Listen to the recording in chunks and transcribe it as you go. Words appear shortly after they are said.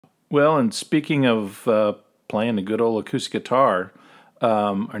Well, and speaking of playing a good old acoustic guitar,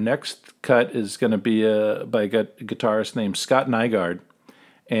 our next cut is going to be by a guitarist named Scott Nygaard.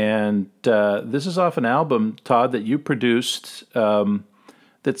 And this is off an album, Todd, that you produced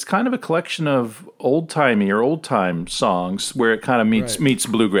that's kind of a collection of old-timey or old-time songs where it kind of meets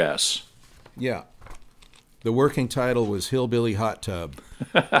bluegrass. Yeah. The working title was Hillbilly Hot Tub.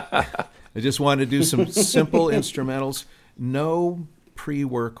 I just wanted to do some simple instrumentals, no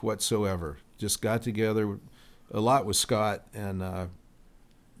pre-work whatsoever. Just got together a lot with Scott and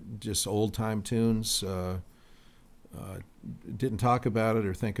just old-time tunes. Didn't talk about it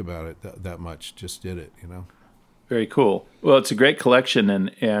or think about it that much. Just did it, you know. Very cool. Well, it's a great collection,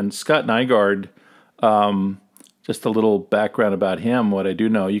 and Scott Nygaard, just a little background about him, what I do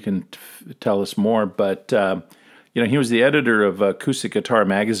know, you can tell us more, but he was the editor of Acoustic Guitar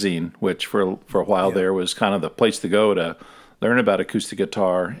Magazine, which for a while there was kind of the place to go to learn about acoustic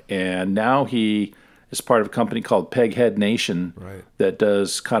guitar, and now he is part of a company called Peghead Nation that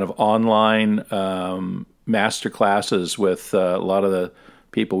does kind of online master classes with a lot of the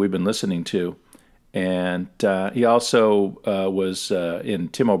people we've been listening to. And he also was in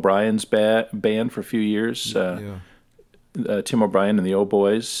Tim O'Brien's band for a few years. Tim O'Brien and the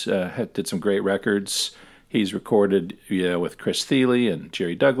O-Boys did some great records. He's recorded with Chris Thile and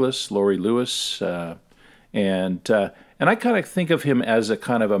Jerry Douglas, Laurie Lewis, and I kind of think of him as a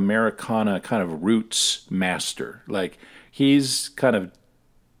kind of Americana kind of roots master. Like he's kind of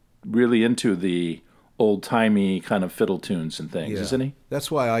really into the old-timey kind of fiddle tunes and things, isn't he? That's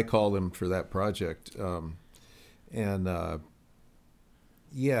why I called him for that project. I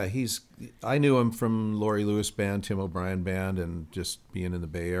knew him from Laurie Lewis Band, Tim O'Brien Band, and just being in the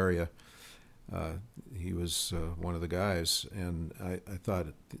Bay Area. He was one of the guys, and I thought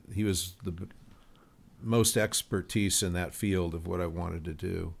he was the most expertise in that field of what I wanted to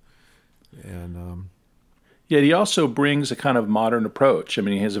do. And yet he also brings a kind of modern approach. I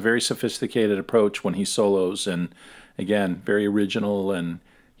mean, he has a very sophisticated approach when he solos, and again, very original, and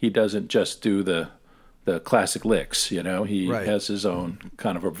he doesn't just do the classic licks, you know. He has his own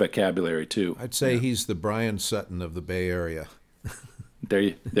kind of a vocabulary too. I'd say he's the Brian Sutton of the Bay Area. There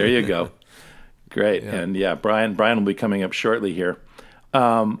you go. Great. Yeah. And Brian will be coming up shortly here.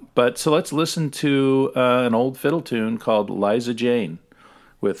 But so let's listen to an old fiddle tune called Liza Jane,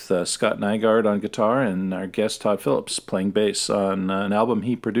 with Scott Nygaard on guitar and our guest Todd Phillips playing bass on an album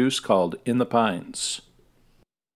he produced called In the Pines.